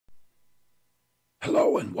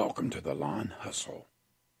Hello and welcome to the Lawn Hustle,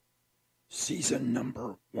 season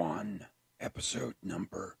number 1, episode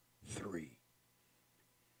number 3.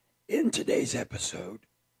 In today's episode,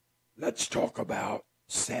 let's talk about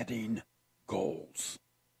setting goals.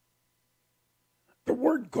 The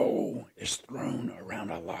word goal is thrown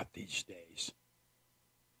around a lot these days,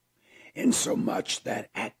 in so much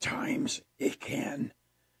that at times it can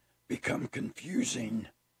become confusing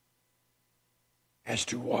as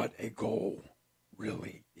to what a goal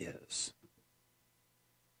really is.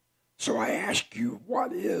 So I ask you,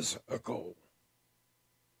 what is a goal?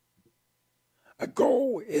 A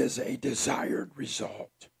goal is a desired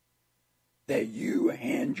result that you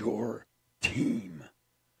and your team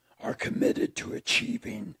are committed to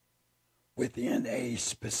achieving within a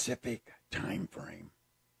specific time frame.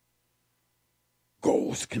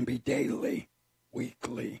 Goals can be daily,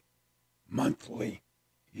 weekly, monthly,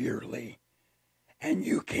 yearly, and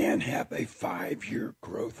you can have a 5-year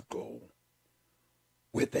growth goal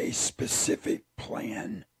with a specific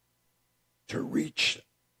plan to reach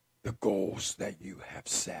the goals that you have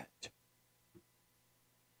set.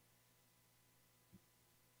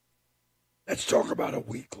 Let's talk about a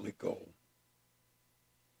weekly goal.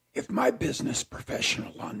 If my business,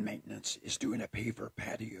 Professional Lawn Maintenance, is doing a paver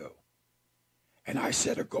patio, and I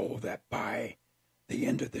set a goal that by the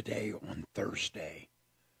end of the day on Thursday,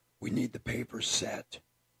 we need the pavers set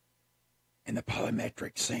and the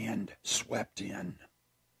polymetric sand swept in,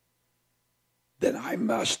 then I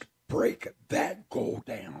must break that goal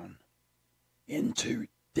down into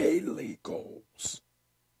daily goals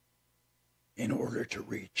in order to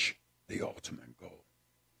reach the ultimate goal.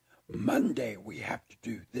 Monday, we have to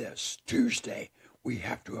do this. Tuesday, we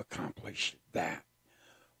have to accomplish that.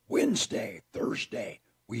 Wednesday, Thursday,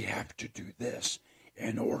 we have to do this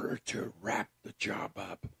in order to wrap the job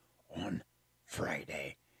up on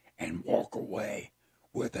Friday and walk away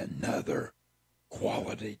with another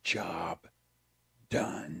quality job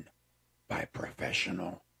done by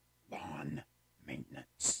Professional Lawn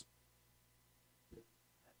Maintenance.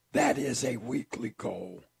 That is a weekly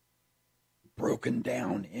goal broken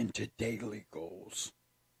down into daily goals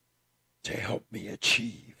to help me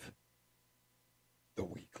achieve the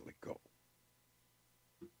weekly goal.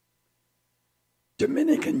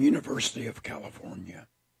 Dominican University of California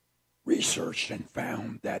researched and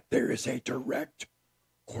found that there is a direct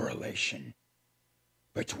correlation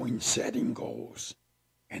between setting goals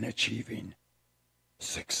and achieving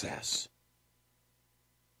success.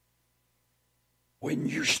 When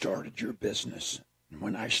you started your business, and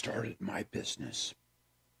when I started my business,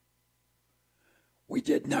 we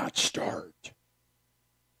did not start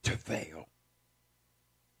to fail.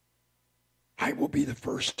 I will be the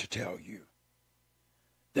first to tell you,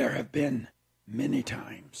 there have been many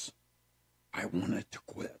times I wanted to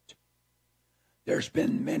quit. There's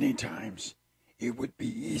been many times it would be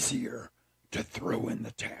easier to throw in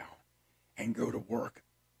the towel and go to work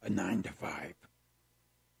a 9 to 5.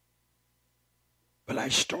 But I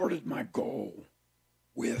started my goal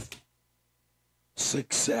with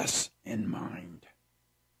success in mind.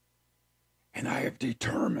 And I have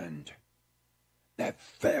determined that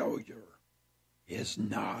failure is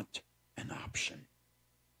not an option.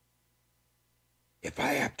 If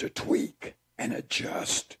I have to tweak and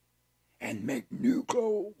adjust and make new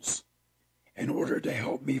goals in order to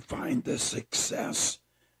help me find the success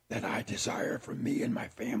that I desire for me and my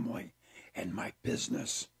family and my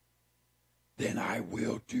business, then I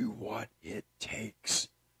will do what it takes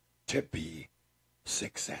to be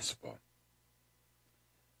successful.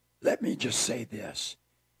 Let me just say this.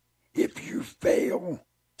 If you fail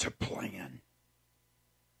to plan,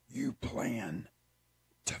 you plan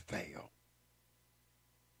to fail.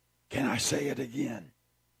 Can I say it again?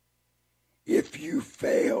 If you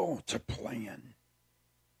fail to plan,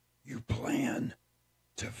 you plan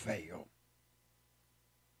to fail.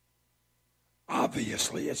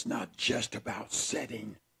 Obviously, it's not just about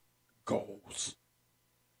setting goals.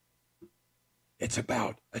 It's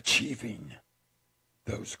about achieving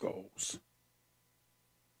those goals.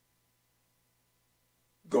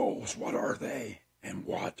 Goals, what are they and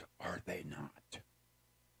what are they not?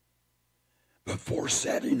 Before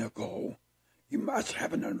setting a goal, you must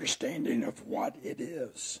have an understanding of what it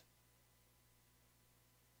is.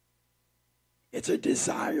 It's a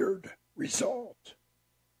desired result.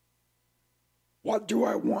 What do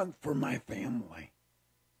I want for my family?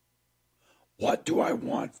 What do I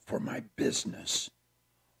want for my business?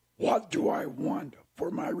 What do I want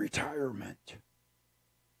for my retirement?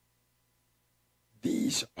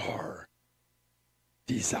 These are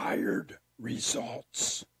desired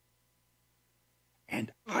results.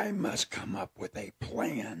 And I must come up with a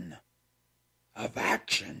plan of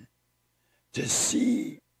action to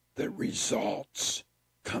see the results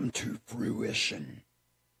come to fruition.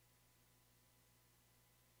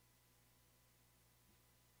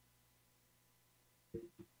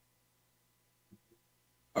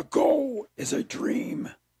 A goal is a dream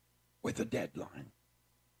with a deadline.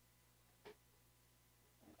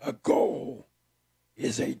 A goal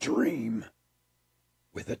is a dream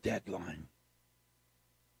with a deadline.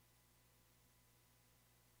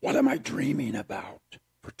 What am I dreaming about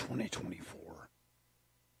for 2024?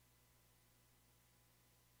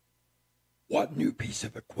 What new piece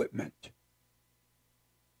of equipment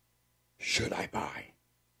should I buy?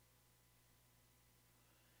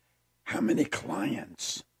 How many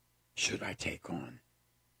clients should I take on?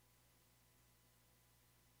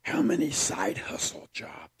 How many side hustle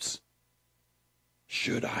jobs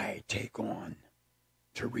should I take on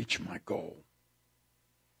to reach my goal?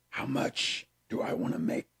 How much do I want to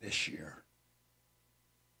make this year?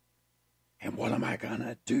 And what am I going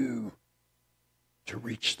to do to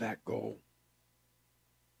reach that goal?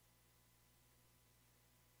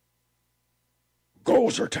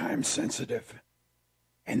 Goals are time sensitive,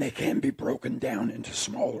 and they can be broken down into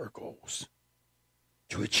smaller goals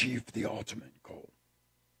to achieve the ultimate goal.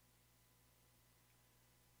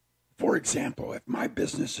 For example, if my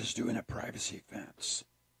business is doing a privacy fence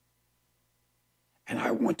and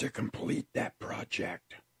I want to complete that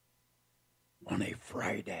project on a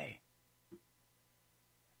Friday,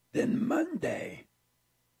 then Monday,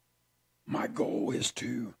 my goal is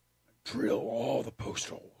to drill all the post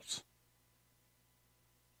holes,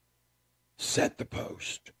 set the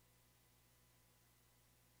post.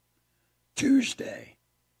 Tuesday,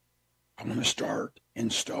 I want to start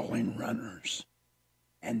installing runners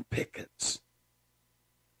and pickets.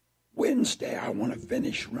 Wednesday, I want to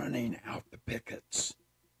finish running out the pickets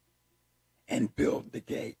and build the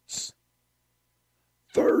gates.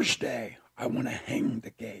 Thursday, I want to hang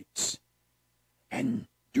the gates and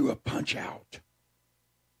do a punch out,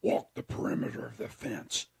 walk the perimeter of the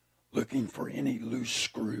fence, looking for any loose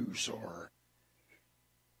screws or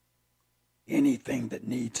anything that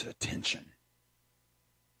needs attention,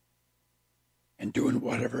 and doing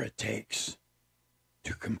whatever it takes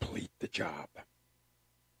to complete the job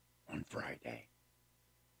on Friday.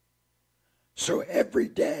 So every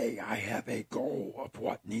day I have a goal of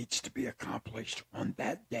what needs to be accomplished on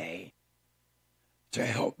that day to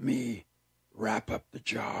help me wrap up the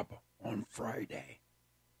job on Friday.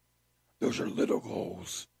 Those are little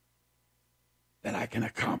goals that I can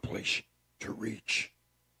accomplish to reach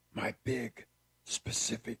my big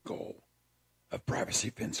specific goal of privacy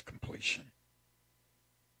fence completion.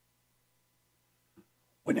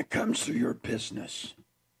 When it comes to your business,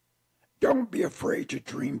 don't be afraid to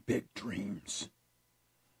dream big dreams.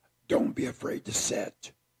 Don't be afraid to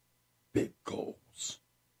set big goals,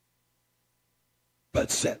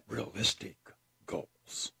 but set realistic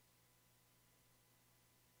goals.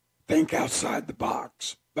 Think outside the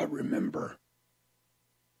box, but remember,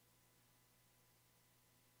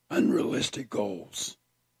 unrealistic goals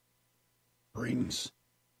brings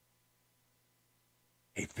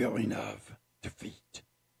a feeling of defeat,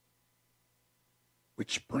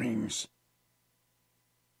 which brings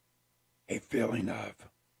a feeling of,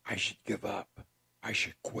 I should give up, I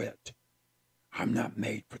should quit, I'm not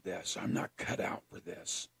made for this, I'm not cut out for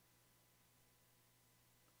this.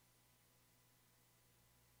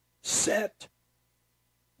 Set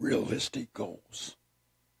realistic goals.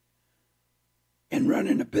 In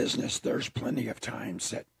running a business, there's plenty of times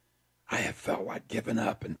that I have felt like giving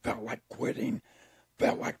up and felt like quitting,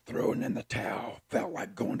 felt like throwing in the towel, felt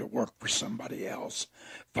like going to work for somebody else,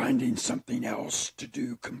 finding something else to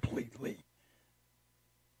do completely.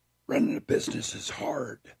 Running a business is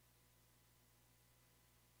hard,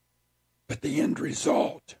 but the end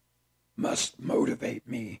result must motivate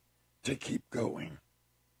me to keep going.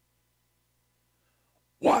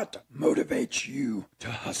 What motivates you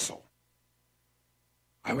to hustle?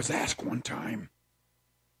 I was asked one time,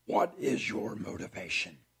 what is your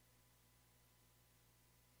motivation?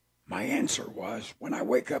 My answer was, when I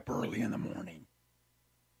wake up early in the morning,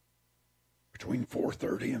 between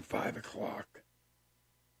 4:30 and 5 o'clock,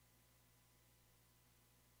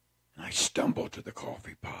 and I stumble to the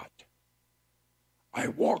coffee pot, I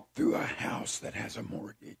walk through a house that has a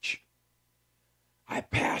mortgage. I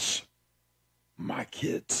pass my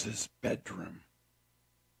kids' bedroom.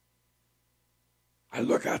 I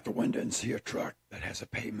look out the window and see a truck that has a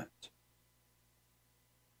payment.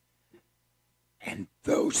 And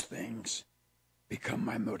those things become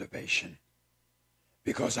my motivation,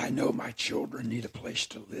 because I know my children need a place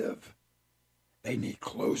to live. They need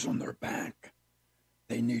clothes on their back.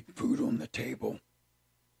 They need food on the table.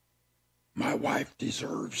 My wife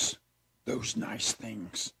deserves those nice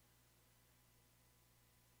things.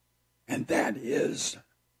 And that is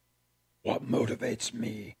what motivates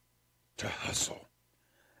me to hustle.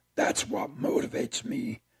 That's what motivates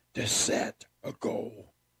me to set a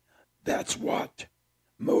goal. That's what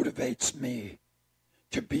motivates me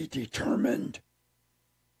to be determined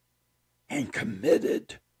and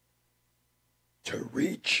committed to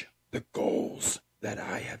reach the goals that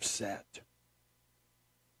I have set.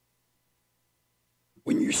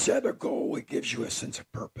 When you set a goal, it gives you a sense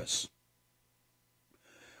of purpose.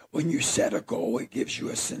 When you set a goal, it gives you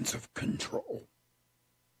a sense of control.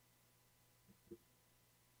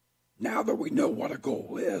 Now that we know what a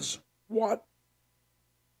goal is, what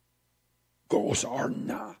goals are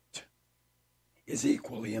not is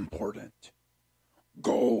equally important.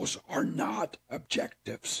 Goals are not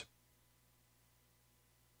objectives.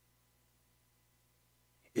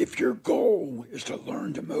 If your goal is to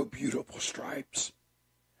learn to mow beautiful stripes,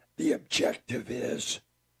 the objective is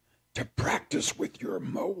to practice with your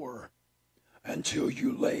mower until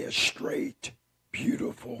you lay a straight,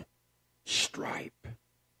 beautiful stripe.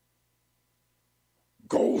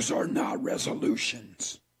 Goals are not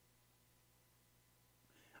resolutions.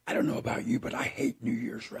 I don't know about you, but I hate New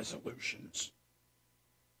Year's resolutions.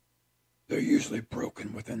 They're usually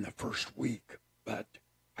broken within the first week, but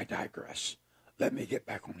I digress. Let me get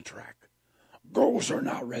back on track. Goals are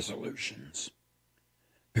not resolutions,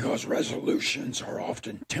 because resolutions are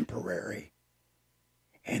often temporary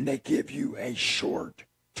and they give you a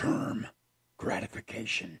short-term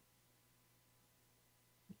gratification.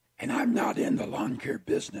 And I'm not in the lawn care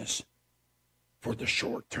business for the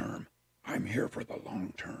short term. I'm here for the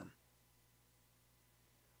long term.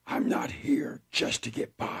 I'm not here just to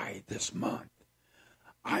get by this month.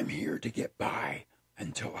 I'm here to get by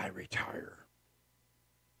until I retire.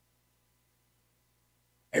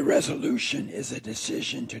 A resolution is a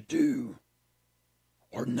decision to do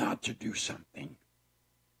or not to do something.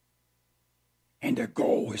 And a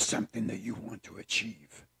goal is something that you want to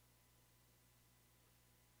achieve.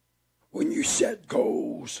 When you set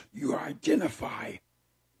goals, you identify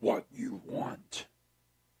what you want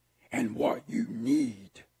and what you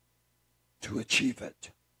need to achieve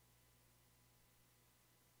it.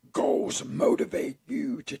 Goals motivate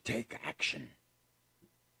you to take action.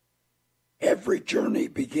 Every journey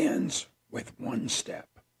begins with one step.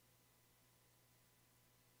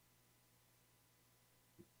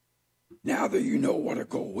 Now that you know what a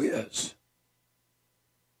goal is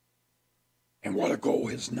and what a goal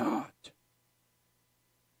is not,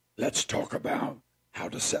 let's talk about how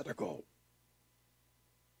to set a goal.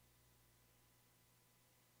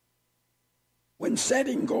 When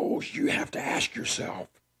setting goals, you have to ask yourself,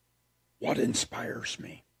 what inspires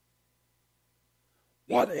me?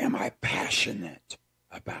 What am I passionate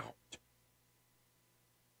about?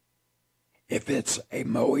 If it's a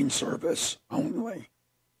mowing service only,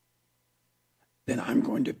 then I'm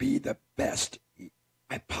going to be the best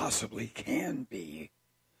I possibly can be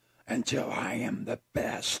until I am the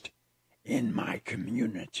best in my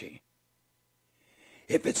community.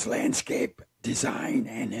 If it's landscape design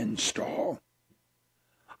and install,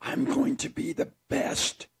 I'm going to be the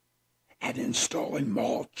best at installing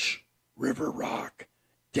mulch, river rock,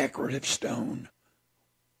 decorative stone,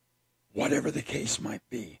 whatever the case might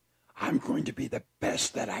be. I'm going to be the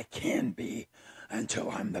best that I can be until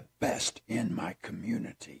I'm the best in my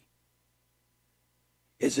community.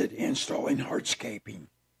 Is it installing hardscaping?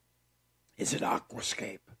 Is it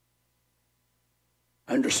aquascape?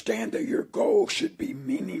 Understand that your goal should be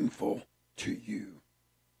meaningful to you.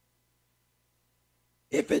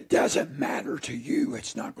 If it doesn't matter to you,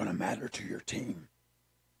 it's not going to matter to your team.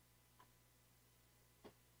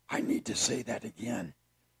 I need to say that again.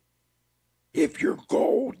 If your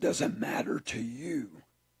goal doesn't matter to you,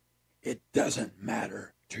 it doesn't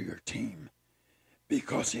matter to your team.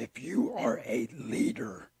 Because if you are a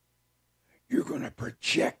leader, you're going to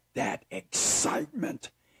project that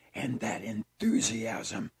excitement and that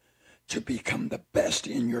enthusiasm to become the best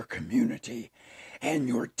in your community. And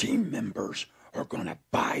your team members are going to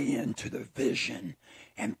buy into the vision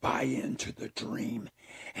and buy into the dream.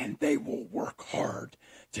 And they will work hard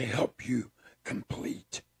to help you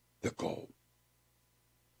complete the goal.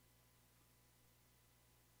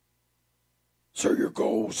 So your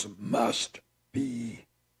goals must be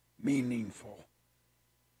meaningful.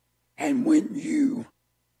 And when you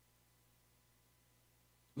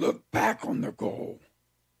look back on the goal,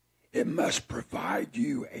 it must provide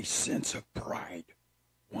you a sense of pride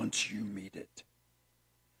once you meet it.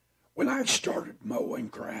 When I started mowing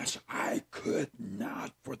grass, I could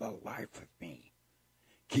not for the life of me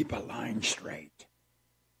keep a line straight.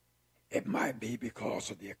 It might be because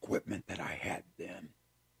of the equipment that I had then.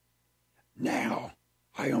 Now,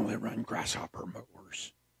 I only run Grasshopper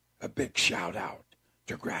mowers. A big shout out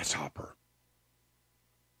to Grasshopper.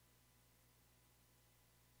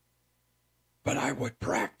 But I would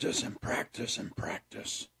practice and practice and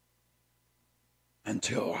practice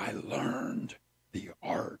until I learned the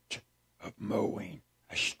art of mowing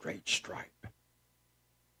a straight stripe.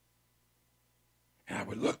 And I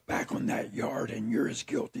would look back on that yard, and you're as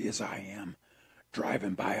guilty as I am,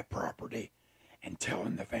 driving by a property and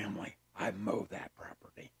telling the family, I mow that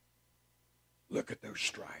property. Look at those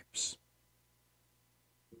stripes.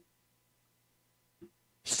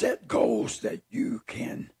 Set goals that you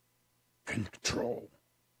can control.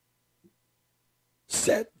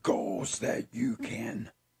 Set goals that you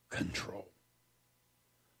can control.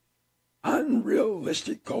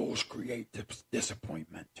 Unrealistic goals create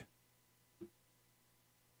disappointment.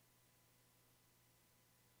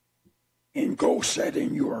 In goal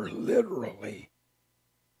setting, you are literally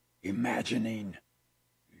imagining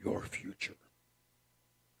your future.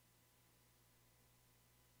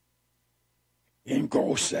 In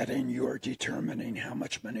goal setting, you are determining how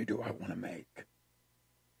much money do I want to make?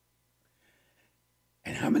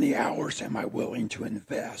 And how many hours am I willing to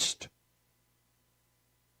invest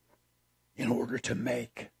in order to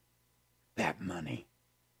make that money?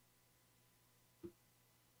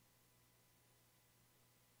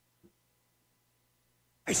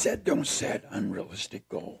 I said don't set unrealistic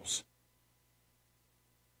goals.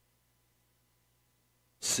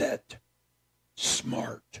 Set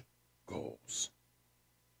smart goals.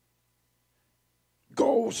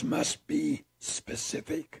 Goals must be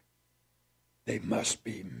specific. They must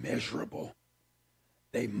be measurable.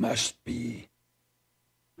 They must be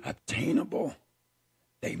obtainable.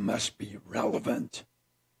 They must be relevant.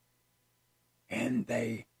 And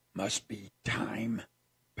they must be time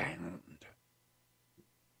bound.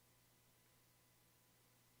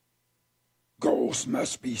 Goals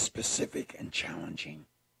must be specific and challenging.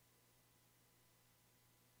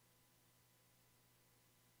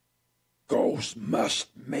 Goals must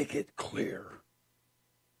make it clear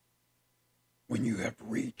when you have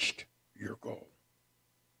reached your goal.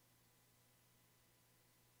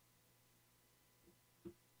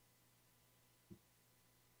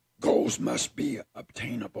 Goals must be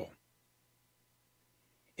obtainable.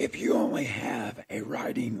 If you only have a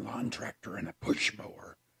riding lawn tractor and a push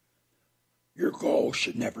mower, your goal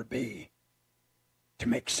should never be to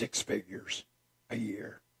make 6 figures a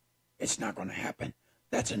year. It's not going to happen.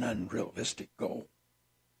 That's an unrealistic goal.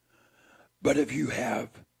 But if you have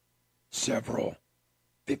several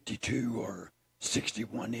 52 or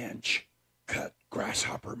 61-inch cut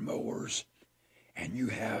Grasshopper mowers, and you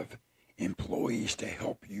have employees to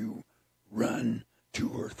help you run 2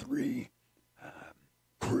 or 3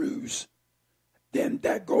 crews, then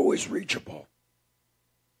that goal is reachable.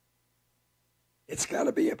 It's got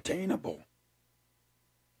to be obtainable.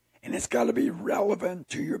 And it's got to be relevant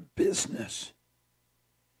to your business.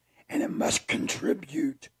 And it must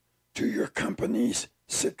contribute to your company's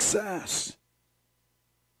success.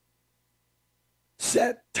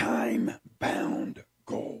 Set time-bound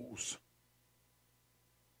goals.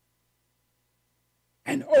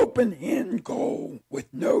 An open-end goal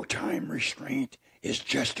with no time restraint is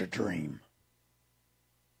just a dream.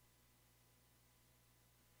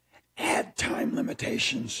 Add time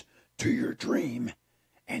limitations to your dream,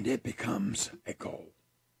 and it becomes a goal.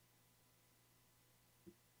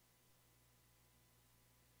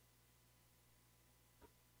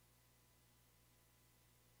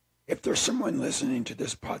 If there's someone listening to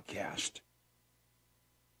this podcast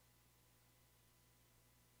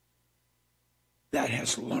that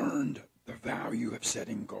has learned the value of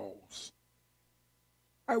setting goals,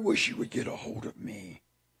 I wish you would get a hold of me.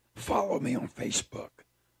 Follow me on Facebook.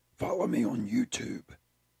 Follow me on YouTube,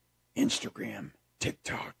 Instagram,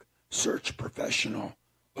 TikTok. Search professional,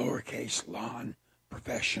 lowercase lawn,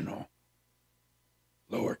 professional,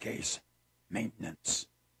 lowercase maintenance.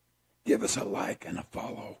 Give us a like and a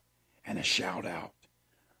follow and a shout out.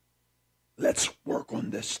 Let's work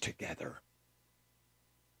on this together.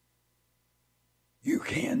 You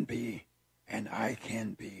can be, and I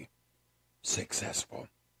can be, successful.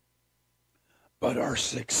 But our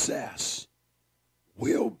success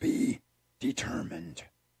will be determined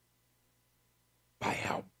by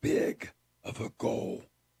how big of a goal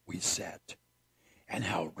we set and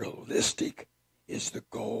how realistic is the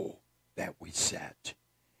goal that we set.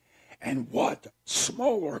 And what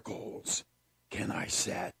smaller goals can I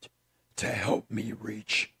set to help me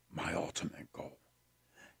reach my ultimate goal?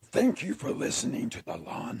 Thank you for listening to The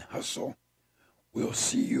Lawn Hustle. We'll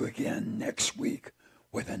see you again next week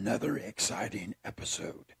with another exciting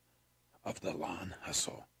episode of The Lawn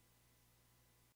Hustle.